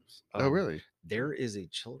 Problems. Oh, really? There is a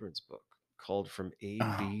children's book called From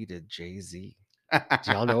A-B to Jay-Z.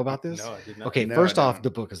 Do y'all know about this? No, I did not. Okay, first off,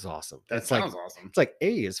 the book is awesome. That sounds awesome. It's like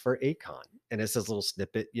A is for Akon, and it says a little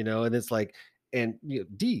snippet, you know, and it's like, and you know,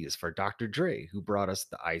 D is for Dr. Dre, who brought us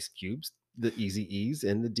the Ice Cubes, the Eazy-E's,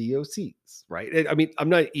 and the DOCs, right? I mean, I'm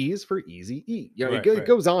not, E is for Eazy-E. You know, it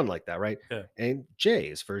goes on like that, right? Yeah. And J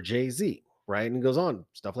is for Jay-Z, right? And it goes on,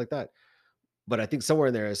 stuff like that. But I think somewhere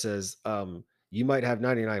in there it says, you might have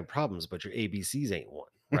 99 problems, but your ABCs ain't one,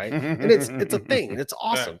 right? And it's a thing, and it's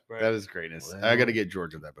awesome. Right. That is greatness. Well, I got to get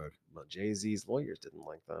Georgia that book. Well, Jay-Z's lawyers didn't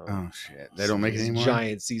like that. Oh shit, they don't make it anymore.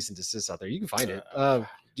 Giant cease and desist out there. You can find it.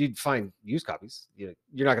 You'd find used copies. You know,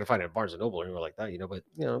 you're not going to find it at Barnes and Noble or anywhere like that, you know. But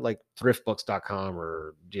you know, like thriftbooks.com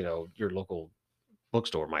or you know your local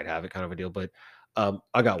bookstore might have it, kind of a deal. But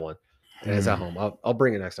I got one, and it's at home. I'll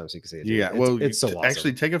bring it next time so you can see it. Yeah, it's so awesome.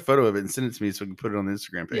 Actually, take a photo of it and send it to me so we can put it on the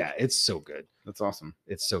Instagram page. Yeah, it's so good. That's awesome.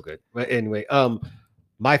 It's so good. But anyway,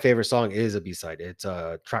 my favorite song is a B-side. It's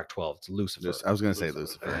track 12. It's Lucifer. I was going to say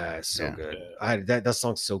Lucifer. Yeah, it's so good. That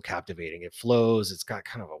song's so captivating. It flows. It's got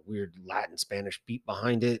kind of a weird Latin Spanish beat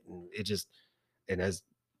behind it, and it just, and as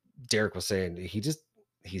Derrick was saying,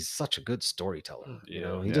 he's such a good storyteller. You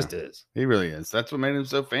know, he just is. He really is. That's what made him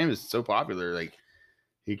so famous, so popular. Like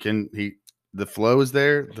he The flow is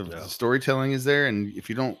there, the Yeah. storytelling is there, and if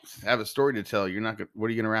you don't have a story to tell, you're not gonna, what are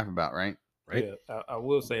you gonna rap about, right? Right. Yeah, I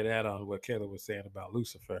will say that on what Caleb was saying about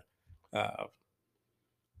Lucifer,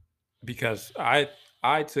 because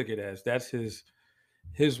I took it as that's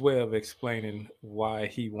his way of explaining why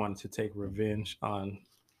he wanted to take revenge on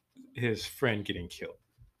his friend getting killed,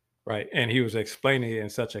 right? And he was explaining it in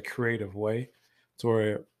such a creative way, to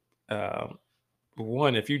where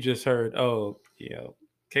one, if you just heard, oh,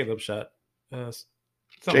 Caleb shot somebody,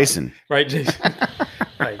 Jason. right? Jason,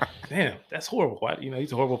 like, damn, that's horrible. Why,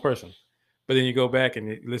 he's a horrible person. But then you go back and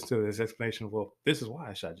you listen to this explanation. Well, this is why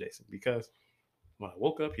I shot Jason, because when I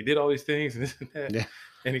woke up, he did all these things and this and that, Yeah.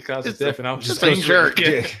 and he caused his death, and I was just just a jerk.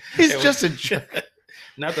 Yeah. He's just a jerk.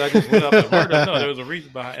 Not that I just went up and murdered. No, there was a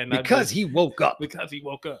reason behind it. And Because he woke up. Because he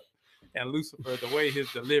woke up. And Lucifer, the way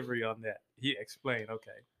his delivery on that, he explained,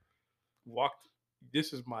 okay,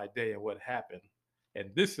 this is my day and what happened. And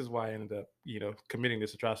this is why I ended up, committing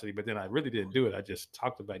this atrocity. But then I really didn't do it. I just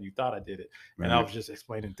talked about it. You thought I did it. Right. And I was just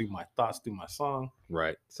explaining through my thoughts, through my song.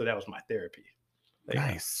 Right. So that was my therapy.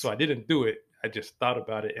 Nice. So I didn't do it. I just thought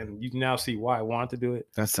about it. And you now see why I wanted to do it.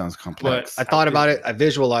 That sounds complex. I thought about it. I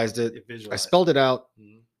visualized it. I spelled it out.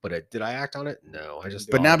 Mm-hmm. But did I act on it? No. I just.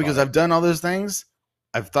 But now, because I've done all those things,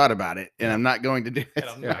 I've thought about it, and I'm not going to do it.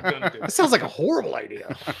 I'm not going to do it. That sounds like a horrible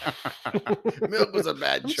idea. Milk was a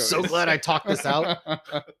bad I'm choice. so glad I talked this out.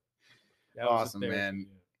 Awesome, man.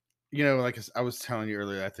 Like I was telling you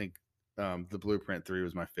earlier, I think the Blueprint 3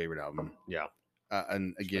 was my favorite album. Yeah.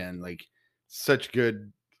 And again, like such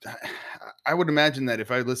good. I would imagine that if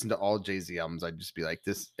I listened to all Jay-Z albums, I'd just be like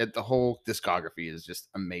this. The whole discography is just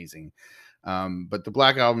amazing. But the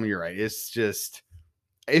Black Album, you're right. It's just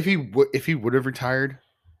if he would have retired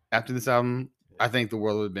after this album, I think the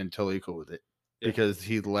world would have been totally cool with it because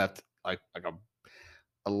he left like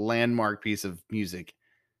a landmark piece of music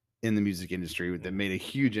in the music industry that made a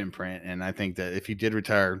huge imprint. And I think that if he did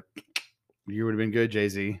retire, you would have been good,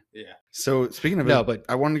 Jay-Z. Yeah. So speaking of but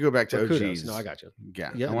I wanted to go back to kudos. OGs. No, I got you.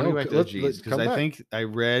 Yeah, I want to go back to OGs because I back. think I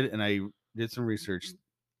read and I did some research.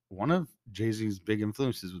 One of Jay-Z's big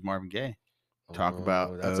influences was Marvin Gaye. Talk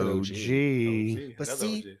about that's OG. an OG. But Another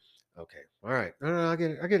see, OG. okay, all right. No, I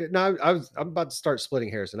get it. No, I'm about to start splitting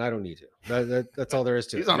hairs, and I don't need to. That's all there is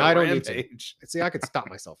to He's it. on No, a I don't need rampage. to. See, I could stop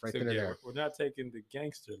myself right So, then and there. we're not taking the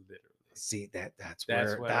gangster literally. See that's That's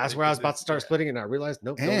where where I was about to start splitting, and I realized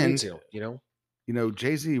nope, don't need And- to.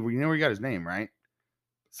 Jay-Z, well, you know where he got his name, right?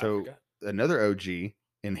 So forgot. another OG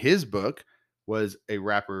in his book was a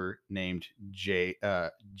rapper named Jazzo.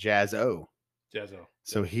 Jazzo.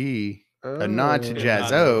 So he, a nod to Oh,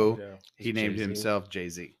 Jazzo, Yeah. he named Jay-Z. himself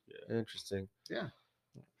Jay-Z. Interesting. Yeah.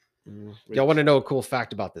 Y'all want to know a cool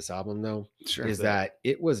fact about this album, though? Sure. Is that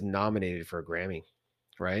it was nominated for a Grammy,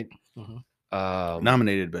 right? Mhm.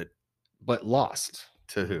 Nominated, but lost.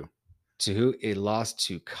 to who? To who? It lost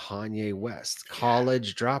to Kanye West,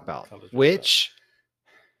 College Dropout, College Dropout. which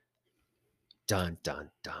dun dun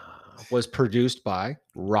dun was produced by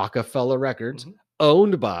Rockefeller Records, Mhm.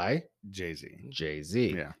 owned by Jay-Z.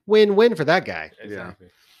 Jay-Z. Yeah. Win-win for that guy. Exactly.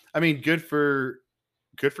 I mean, good for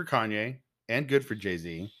Kanye and good for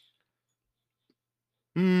Jay-Z.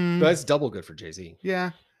 But it's double good for Jay-Z.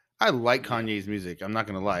 Yeah. I like Kanye's music. I'm not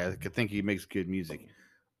gonna lie. I think he makes good music.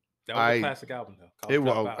 That was a classic album, though. It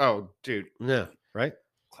was. College Dropout. Oh, dude. Yeah, right?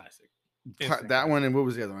 Classic. That one, and what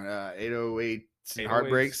was the other one? 808 and 808s,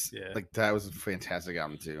 Heartbreaks. yeah. Like that was a fantastic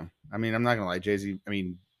album too. I mean, I'm not gonna lie, Jay-Z. I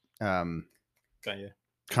mean, Kanye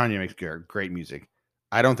makes great music.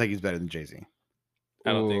 I don't think he's better than Jay-Z.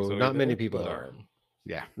 I don't think so. Not either, many people but, are.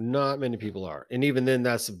 Yeah. Not many people are. And even then,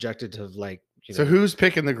 that's subjected to like, So who's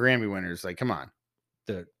picking the Grammy winners? Like, come on.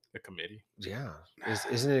 the committee. yeah,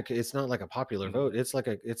 isn't it? It's not like a popular vote. It's like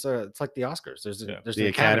it's like the Oscars. There's Yeah. The an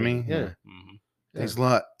Academy? Yeah. Mm-hmm. Thanks a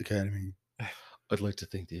lot, Academy. I'd like to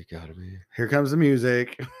think the Academy. Here comes the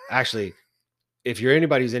music. Actually, if you're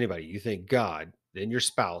anybody who's anybody, you think God, then your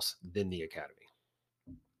spouse, then the Academy.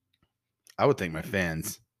 I would think my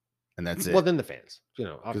fans, and that's it. Well, then the fans,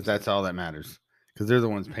 Because obviously. that's all that matters. Because they're the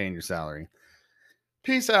ones paying your salary.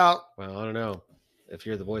 Peace out. Well, I don't know. If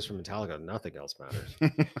you're the voice from Metallica, nothing else matters.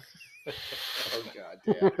 Oh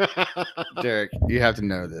God damn. Derrick, you have to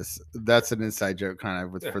know this. That's an inside joke kind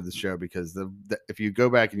of for the show because if you go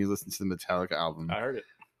back and you listen to the Metallica album, I heard it.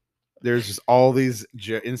 there's just all these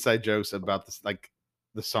inside jokes about this, like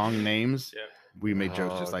the song names. Yeah. We made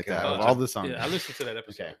jokes just like that. God. Of all the songs. Yeah, I listened to that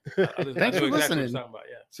episode. Okay. I Thanks know for exactly what listening. you're talking about,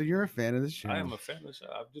 yeah. So you're a fan of the show. I am a fan of the show.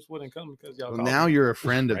 I just wouldn't come because y'all. Well, called now me. you're a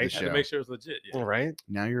friend of Right? the I had to show. make sure it's legit. Yeah. All right.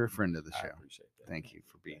 Now you're a friend of the I show. appreciate that. Thank you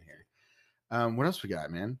for being here. What else we got,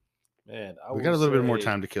 man? Man, We got a little bit more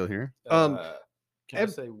time to kill here. Can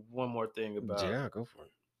I say one more thing about go for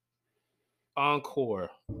it. encore?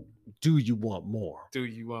 Do you want more? Do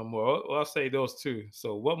you want more? Well, I'll say those two.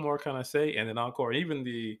 So what more can I say? And then encore, even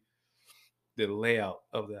the layout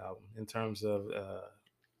of the album in terms of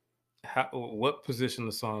what position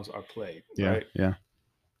the songs are played. Yeah, right? yeah.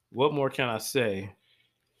 What more can I say?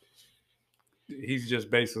 He's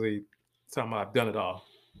just basically talking about I've done it all,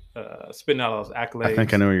 spitting out all those accolades. I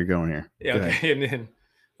think I know where you're going here. Yeah, okay. And then,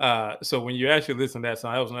 so when you actually listen to that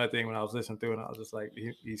song, that was another thing when I was listening through, and I was just like,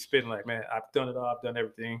 he's spitting like, man, I've done it all, I've done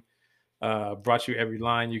everything, brought you every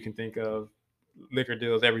line you can think of, liquor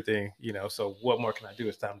deals, everything, So what more can I do?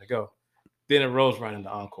 It's time to go. Then it rolls right into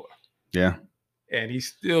encore. Yeah. And he's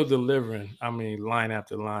still delivering. I mean, line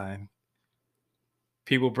after line.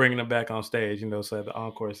 People bringing him back on stage, so at the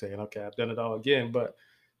encore saying, okay, I've done it all again, but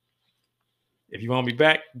if you want me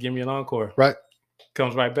back, give me an encore. Right.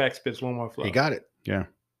 Comes right back, spits one more flow. He got it. Yeah.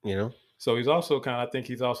 So he's also I think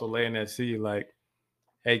he's also laying that seed like,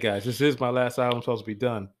 hey guys, this is my last album supposed to be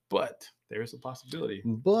done, but there is a possibility.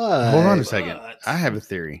 But hold on a second. I have a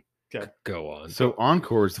theory. Okay. Go on. So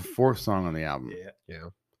encore is the 4th song on the album. Yeah.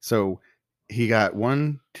 So he got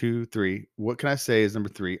 1, 2, 3. What can I say is number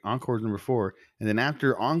 3? Encore is number 4. And then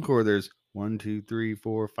after encore, there's 1, 2, 3,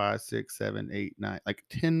 4, 5, 6, 7, 8, 9, like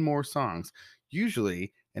 10 more songs.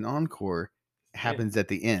 Usually an encore happens at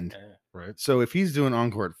the end. Right. So if he's doing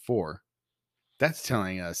encore at 4, that's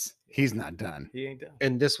telling us he's not done. He ain't done.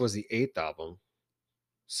 And this was the 8th album.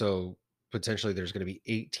 So potentially there's going to be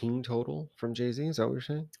 18 total from Jay-Z. Is that what you're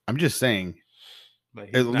saying? I'm just saying.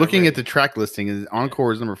 Looking Looking at the track listing, is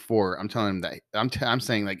encore is number 4. I'm telling him that. I'm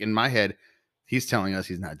saying, like, in my head, he's telling us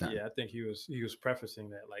he's not done. Yeah, I think he was prefacing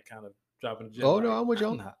that, like, kind of dropping the gem. Oh, like, no, I'm with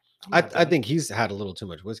y'all. I I think he's had a little too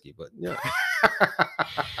much whiskey, but yeah.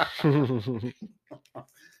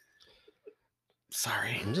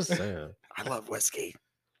 Sorry. I'm just saying. I love whiskey.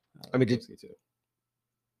 I mean, whiskey too.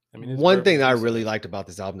 One thing that I really liked about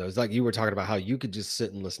this album, though, is like you were talking about how you could just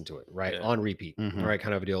sit and listen to it, right? Yeah. On repeat, Mhm. right?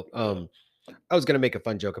 Kind of a deal. I was going to make a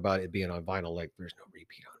fun joke about it being on vinyl. Like, there's no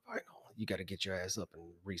repeat on vinyl. You got to get your ass up and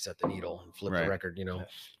reset the needle and flip the record, Yeah.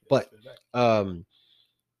 But well,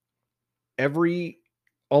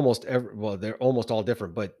 they're almost all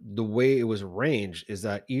different, but the way it was arranged is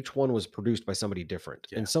that each one was produced by somebody different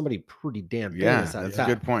and somebody pretty damn famous. That's a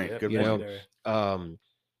good point. Yep, Good point.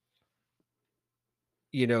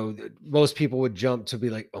 Most people would jump to be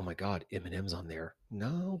like, "Oh my God, Eminem's on there."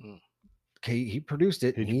 No, okay, he produced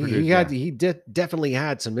it. He definitely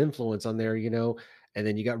had some influence on there, And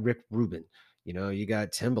then you got Rick Rubin, you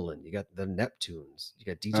got Timbaland, you got the Neptunes, you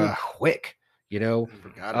got DJ Quick, I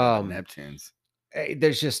forgot about the Neptunes.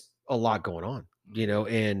 There's just a lot going on,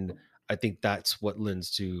 and I think that's what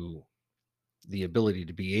lends to the ability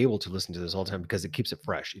to be able to listen to this all the time because it keeps it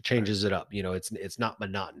fresh. It changes it up. It's not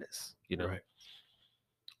monotonous, Right.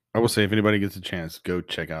 I will say, if anybody gets a chance, go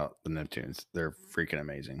check out the Neptunes. They're freaking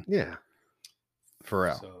amazing. Yeah.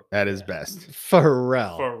 Pharrell, at his best.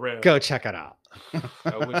 Pharrell. Go check it out.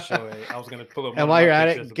 I was going to pull up. And while you're at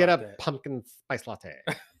it, get a pumpkin spice latte.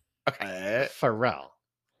 Okay. Pharrell.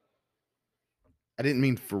 I didn't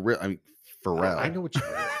mean for real. I mean Pharrell. I know what you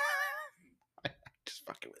mean. Just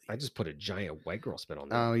fucking with you. I just put a giant white girl spin on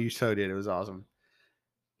that. Oh, you so did. It was awesome.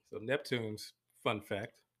 So Neptunes, fun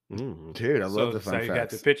fact. Dude, I love the fun facts. You got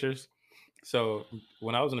the pictures. So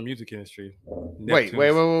when I was in the music industry, wait,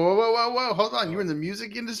 whoa, hold on. You were in the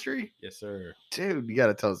music industry? Yes, sir. Dude, you got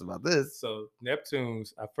to tell us about this. So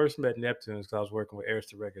Neptunes, I first met Neptunes because I was working with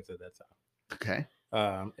Arista Records at that time. Okay.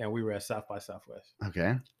 And we were at South by Southwest.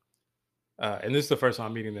 Okay. And this is the first time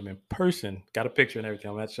I'm meeting them in person. Got a picture and everything.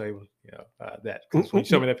 I'm going to show you, that. Because when you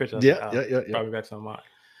show me that picture, I was like, probably back to mine.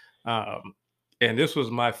 And this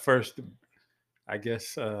was my first, I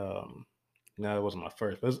guess, no, it wasn't my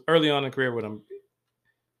first. But it was early on in the career when I'm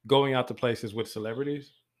going out to places with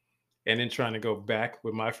celebrities and then trying to go back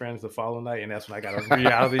with my friends the following night. And that's when I got a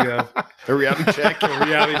reality of a reality check.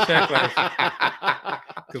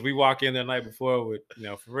 Because we walk in the night before with,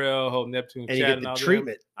 Pharrell, whole Neptune and chat you get and the all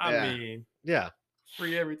treatment. I mean, yeah,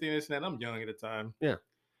 free everything, this and that. I'm young at the time. Yeah.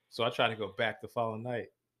 So I tried to go back the following night.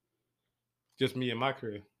 Just me and my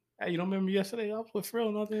crew. Hey, you don't remember me yesterday? I was with Pharrell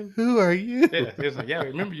and all them. Who are you? Yeah, it's like, I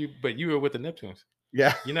remember you, but you were with the Neptunes.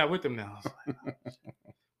 Yeah. You're not with them now. I was like, oh.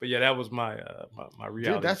 But yeah, that was my my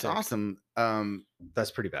reality. Dude, that's check. awesome.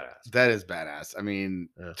 That's pretty badass. That is badass. I mean,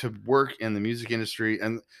 to work in the music industry,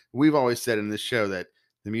 and we've always said in this show that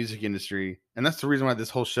the music industry, and that's the reason why this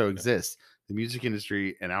whole show exists. The music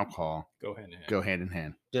industry and alcohol go hand in hand. Go hand in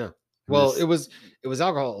hand. Yeah. Well, it was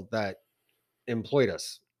alcohol that employed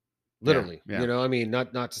us. Literally, Yeah. you know, I mean,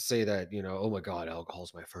 not to say that, you know, oh my God,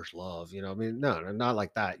 alcohol's my first love, you know, I mean, no, not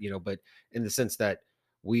like that, you know, but in the sense that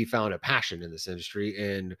we found a passion in this industry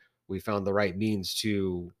and we found the right means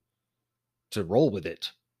to roll with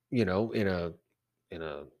it, you know, in a,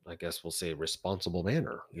 I guess we'll say responsible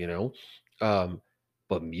manner, you know.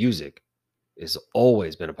 But music has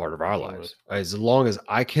always been a part of our lives. As long as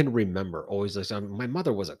I can remember, always listen. My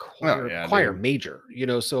mother was a choir dude. major, you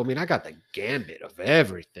know, so I mean, I got the gambit of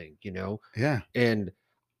everything, you know. Yeah. And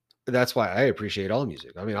that's why I appreciate all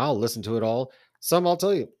music. I mean, I'll listen to it all. Some I'll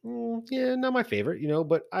tell you, yeah, not my favorite, you know,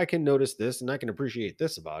 but I can notice this and I can appreciate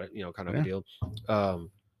this about it, you know, kind of a deal.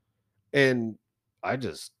 And I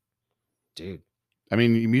just, dude. I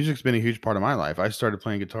mean, music's been a huge part of my life. I started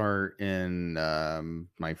playing guitar in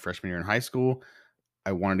my freshman year in high school.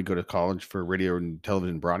 I wanted to go to college for radio and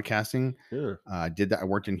television broadcasting. Yeah. I did that. I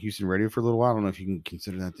worked in Houston radio for a little while. I don't know if you can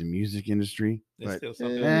consider that the music industry, It's but still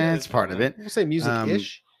something. it's part of it. We'll say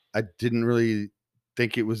music-ish. I didn't really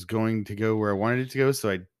think it was going to go where I wanted it to go, so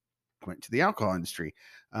I went to the alcohol industry.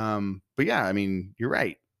 But yeah, I mean, you're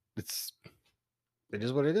right. It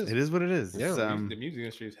is what it is. It is what it is. Yeah. The music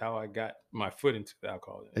industry is how I got my foot into the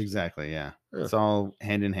alcohol industry. Exactly. Yeah. Yeah. It's all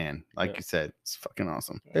hand in hand. Like Yeah. you said, it's fucking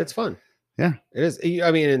awesome. It's fun. Yeah. It is.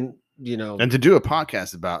 I mean, and you know, And to do a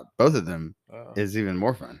podcast about both of them is even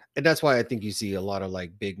more fun. and that's why I think you see a lot of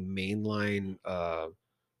like big mainline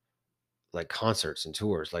like concerts and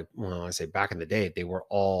tours. Like, well, I say back in the day, they were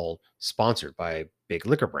all sponsored by big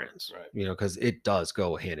liquor brands, Right. you know, because it does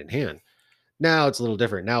go hand in hand. Now it's a little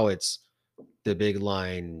different. Now it's the big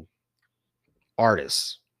line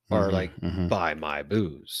artists are like buy my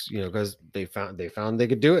booze, you know, because they found they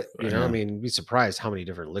could do it. You know, I mean, be surprised how many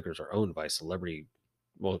different liquors are owned by celebrity,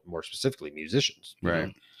 well, more specifically musicians, you Right.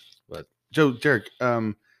 know? But Derrick,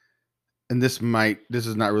 and this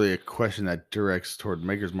is not really a question that directs toward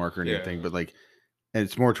Maker's Mark or anything, but like, and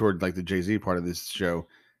it's more toward like the Jay-Z part of this show.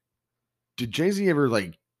 Did Jay-Z ever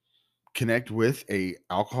like connect with a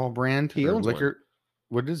alcohol brand He or owns liquor?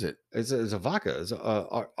 What is it? it's a vodka. It's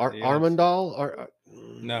Armandal or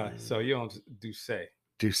No, so you don't do say.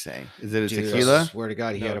 Douce. Is it a Dude, tequila? I swear to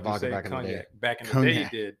God, he had a vodka Douce back in the day. cognac. Back in the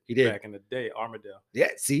Cognac. day, He did. Back in the day, Armadale. Yeah,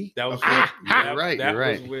 see, That was Okay. with, You're right, That you're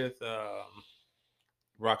right. was with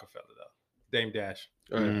Rockefeller though. Dame Dash.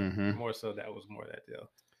 Mhm. More so, that was more that deal.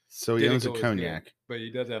 So he Didn't owns a go as cognac. good, but he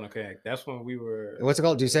does have a cognac. That's when we were. What's it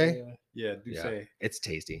called? Douce? Yeah, Douce. Yeah, it's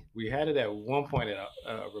tasty. We had it at one point at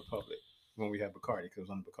Republic when we had Bacardi because it was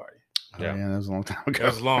on Bacardi. Oh, yeah, that was a long time That ago.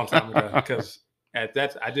 was a long time ago because at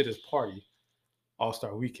that I did his party, All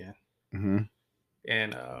Star Weekend, Mhm.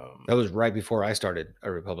 and That was right before I started at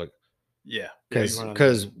Republic. yeah, Because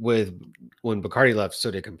when Bacardi left,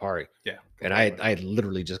 so did Campari. yeah, And I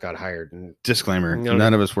literally just got hired. And Disclaimer: No,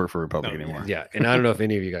 none of us work for Republic No, anymore. yeah, and I don't know if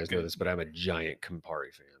any of you guys know Good. this, but I'm a giant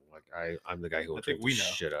Campari fan. Like I'm the guy who will I drink think we the know.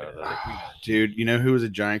 shit out of Yeah, I that. think we know. Dude, you know who was a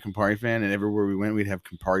giant Campari fan, and everywhere we went, we'd have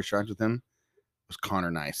Campari shots with him. It was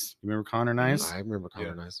Connor Nice. You remember Connor Nice? I remember Connor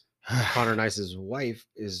Yeah. Nice. Connor Nice's wife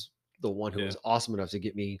is the one who Yeah. was awesome enough to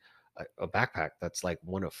get me a backpack that's like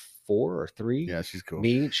one of 4 or 3. Yeah, she's cool.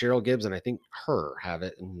 Me, Cheryl Gibbs, and I think her have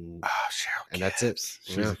it, and Oh, Cheryl and that's it. Gibbs.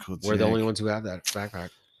 She's Yeah. a cool We're the only chick. ones who have that backpack.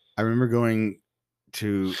 I remember going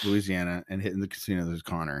to Louisiana and hitting the casino. There's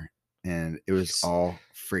Connor, and it was He's- all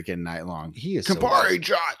freaking night long. He is so Campari good.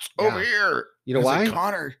 shots Yeah. over here. You know I was why? like,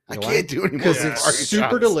 Connor, I You know why? can't do any more Because Yeah. it's Campari super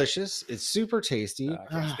shots. delicious. It's super tasty, I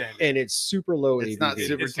can't stand it. and it's super low It's ABV. not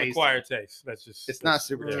super It's an tasty. acquired taste. That's just. It's not that's-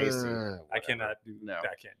 super yeah. tasty. I Whatever. cannot do. No.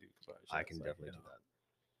 I can't do. I can Like, definitely you do know.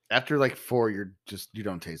 that. After like 4, you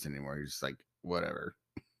don't taste it anymore. You're just like, whatever.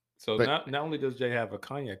 So But- not only does Jay have a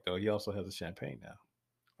cognac though, he also has a champagne now.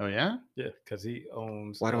 Oh yeah? Yeah, because he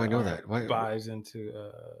owns. Why do I know that? Why- buys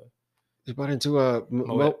into? He bought into a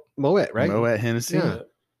Moet. Moet, right? Moet Hennessy. Yeah.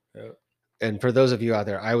 Yeah, And for those of you out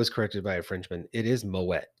there, I was corrected by a Frenchman. It is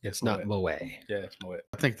Moet. It's not Moet. yeah, it's Moet.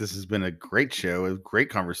 I think this has been a great show, a great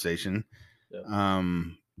conversation. Yeah.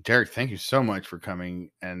 Derrick, thank you so much for coming,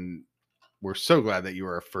 and we're so glad that you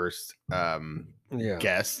were our first Yeah,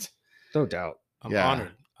 guest. no doubt. I'm Yeah.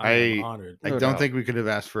 honored. I am honored. I No don't doubt. think we could have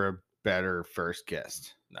asked for a better first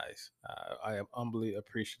guest. Nice. I am humbly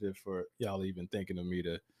appreciative for y'all even thinking of me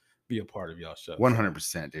to be a part of y'all show.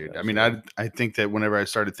 100%, dude. I mean, Absolutely. I think that whenever I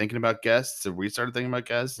started thinking about guests, or we started thinking about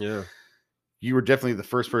guests, Yeah, you were definitely the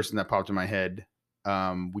first person that popped in my head.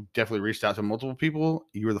 We definitely reached out to multiple people.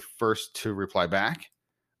 You were the first to reply back.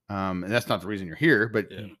 And that's not the reason you're here,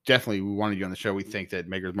 but Yeah. definitely we wanted you on the show. We think that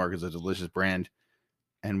Maker's Mark is a delicious brand,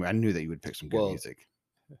 and I knew that you would pick some good Well, music.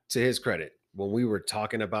 to his credit, when we were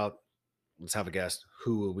talking about let's have a guest,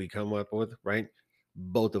 who will we come up with, right?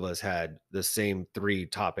 both of us had the same 3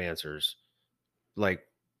 top answers, like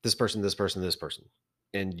this person, this person, this person,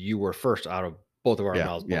 and you were first out of both of our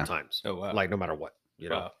mouths both times. Oh wow! Like no matter what, you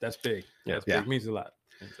know. Wow, that's big. Yeah. That's big. Means a lot.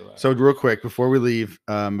 So real quick before we leave,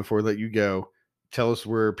 before we let you go, tell us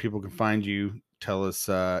where people can find you. Tell us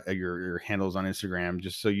your handles on Instagram,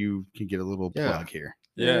 just so you can get a little plug here.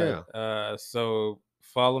 Yeah. So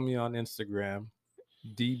follow me on Instagram,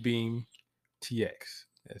 dbeamtx.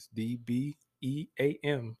 That's DBEAMTX.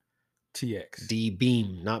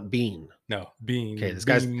 D-Beam, not Bean. No, Beam. Okay, this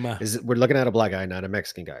Beam. guy's we're looking at a black guy, not a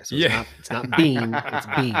Mexican guy. So it's not Bean, it's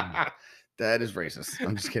Beam. That is racist.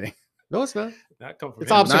 I'm just kidding. No, it's not. Not come from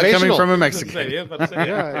It's him. observational. Not coming from a Mexican. It'd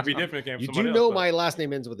be different. If it came from You do someone know else, my last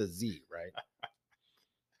name ends with a Z, right?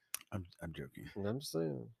 I'm joking. I'm just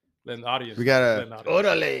saying. Let the audience. We got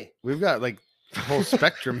Orale. We've got like the whole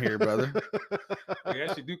spectrum here, brother. We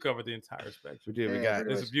actually do cover the entire spectrum. We do. We got.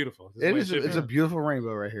 This is beautiful. It's a beautiful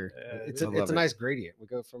rainbow right here. It's a nice gradient. We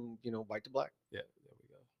go from white to black. Yeah, there we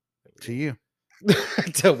go. To you.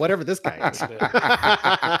 To whatever this guy is.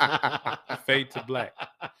 Fade to black.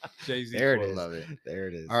 Jay-Z. There it is. Love it. There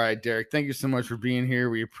it is. All right, Derrick. Thank you so much for being here.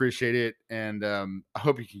 We appreciate it, and I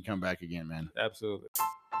hope you can come back again, man. Absolutely.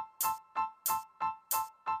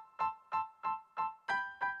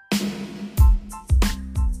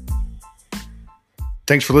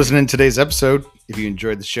 Thanks for listening to today's episode. If you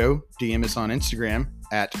enjoyed the show, DM us on Instagram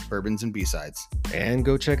at Bourbons and B-Sides. And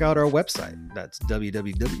go check out our website. That's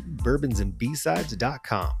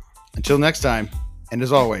www.bourbonsandbsides.com. Until next time, and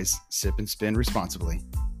as always, sip and spin responsibly.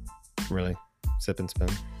 Really? Sip and spin?